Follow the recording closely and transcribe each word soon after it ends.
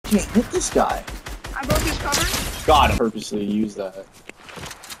can't hit this guy. I broke his cover. God, I purposely used that.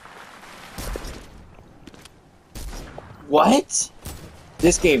 What?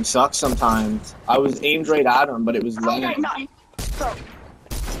 This game sucks sometimes. I was aimed right at him, but it was lame. Okay, no. Bro.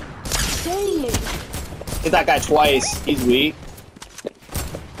 Dang it. Hit that guy twice. He's weak.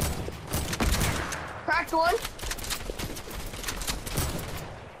 Cracked one.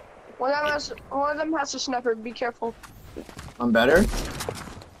 One of them has a sniper. Be careful. I'm better.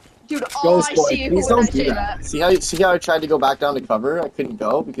 Dude, all I see Please when I don't do say that. that. See how I tried to go back down to cover? I couldn't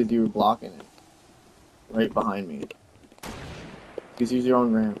go because you were blocking it. Right behind me. Please use your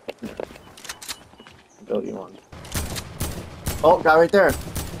own ramp. I built you one. Oh, guy right there.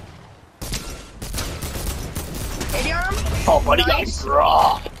 80 on him. Oh, buddy Nice. got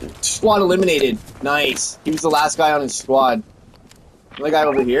dropped. Squad eliminated. Nice. He was the last guy on his squad. Another guy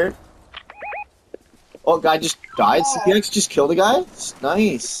over here. Oh, guy just died. CPX just killed a guy.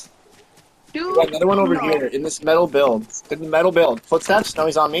 Nice. Dude, Got another one over here in this metal build. In the metal build. Footsteps. Now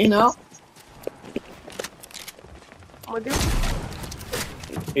he's on me now. I'm with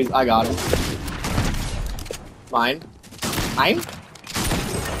you. I got him. Mine. Mine?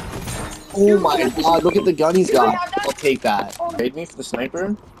 Oh my god, look at the gun he's got. I'll take that. Trade me for the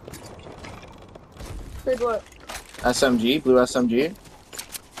sniper. Trade what? SMG, blue SMG.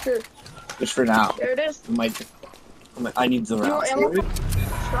 Sure. Just for now. There it is. I need the round.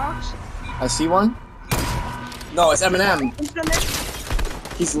 Stocks. I see one. No, it's Eminem.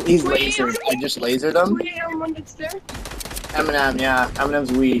 He's lasered. I just lasered him. Eminem, yeah.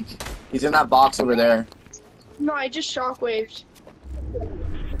 Eminem's weak. He's in that box over there. No, I just shockwaves.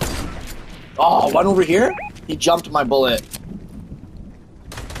 Oh, one over here? He jumped my bullet.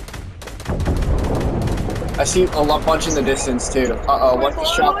 I see a bunch in the distance too. Uh-oh, what's the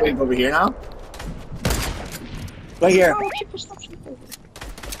shockwave over here now? Right here.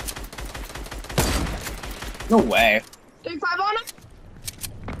 No way. 35 on him?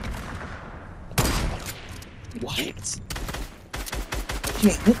 What? I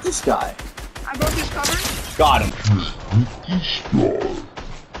can't hit this guy. I broke his cover. Got him.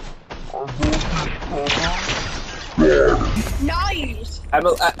 Nice.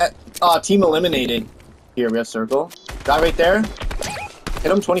 Team eliminated. Here, we have circle. Guy right there.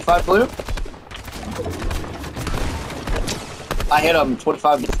 Hit him, 25 blue. I hit him,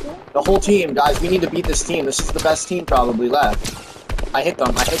 25. The whole team, guys, we need to beat this team. This is the best team probably left. I hit them.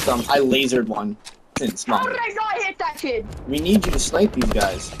 I lasered one. How did I not hit that kid? We need you to snipe these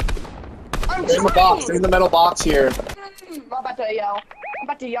guys. They're in the box. They're in the metal box here. I'm about to yell. I'm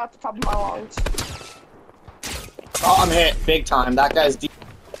about to yell at the top of my lungs. Oh, I'm hit. Big time. That guy's deep.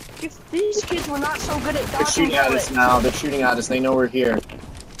 If these kids were not so good at dodging, They're shooting at us now. They're shooting at us. They know we're here.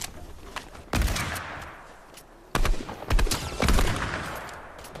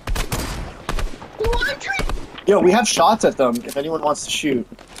 Yo, we have shots at them if anyone wants to shoot.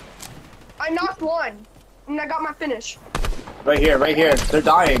 I knocked one, and I got my finish. Right here, right here. They're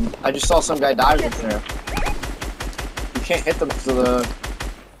dying. I just saw some guy die right there. You can't hit them because of the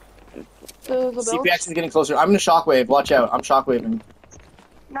CPX is getting closer. I'm gonna shockwave. Watch out. I'm shockwaving.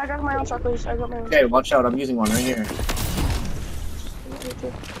 No, I got my own shockwaves. I got my own. Okay, watch out. I'm using one right here.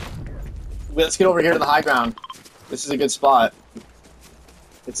 Let's get over here to the high ground. This is a good spot.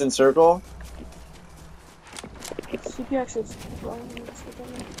 It's in circle. CPX is wrong.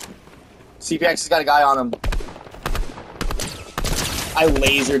 CPX has got a guy on him. I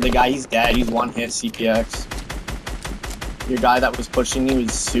lasered the guy. He's dead. He's one hit, CPX. Your guy that was pushing me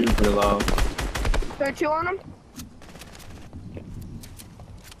was super low. 32 on him?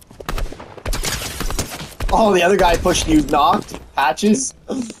 Oh, the other guy pushed you. Knocked. Patches.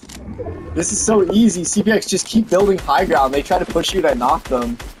 This is so easy. CPX, just keep building high ground. They try to push you and I knock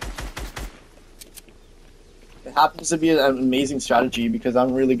them. It happens to be an amazing strategy because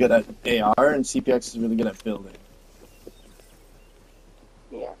I'm really good at AR and CPX is really good at building.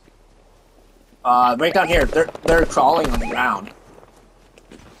 Yeah. Right down here. They're crawling on the ground.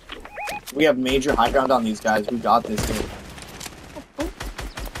 We have major high ground on these guys. We got this game.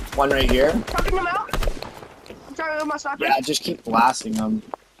 One right here. Chopping them out? I'm trying to move my sniper. Yeah, just keep blasting them.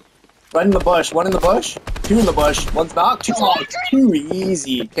 One in the bush. One in the bush. Two in the bush. One's knocked. Two. Oh, too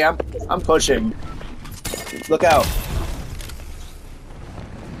easy. Okay, I'm pushing. Look out.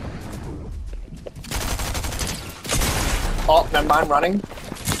 Oh, never mind. Running.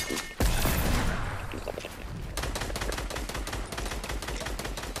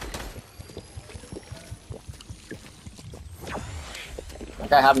 That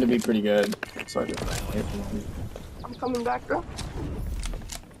guy happened to be pretty good. So I just ran away from him. I'm coming back, bro.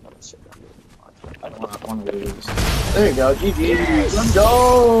 I don't want to lose. There you go, GG. Yes. Let's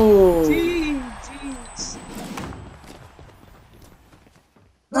go. Jeez.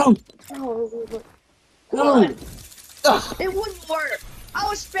 No. Oh, No. it wouldn't work. I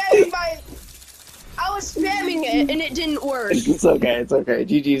was spamming it and it didn't work. It's okay. It's okay.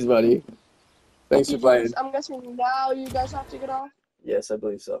 GG's, buddy. Thanks for playing. I'm guessing now you guys have to get off. Yes, I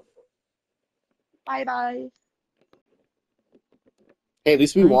believe so. Bye bye. Hey, at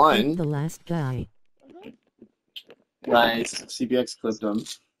least we won. The last guy. Nice. CBX clipped him.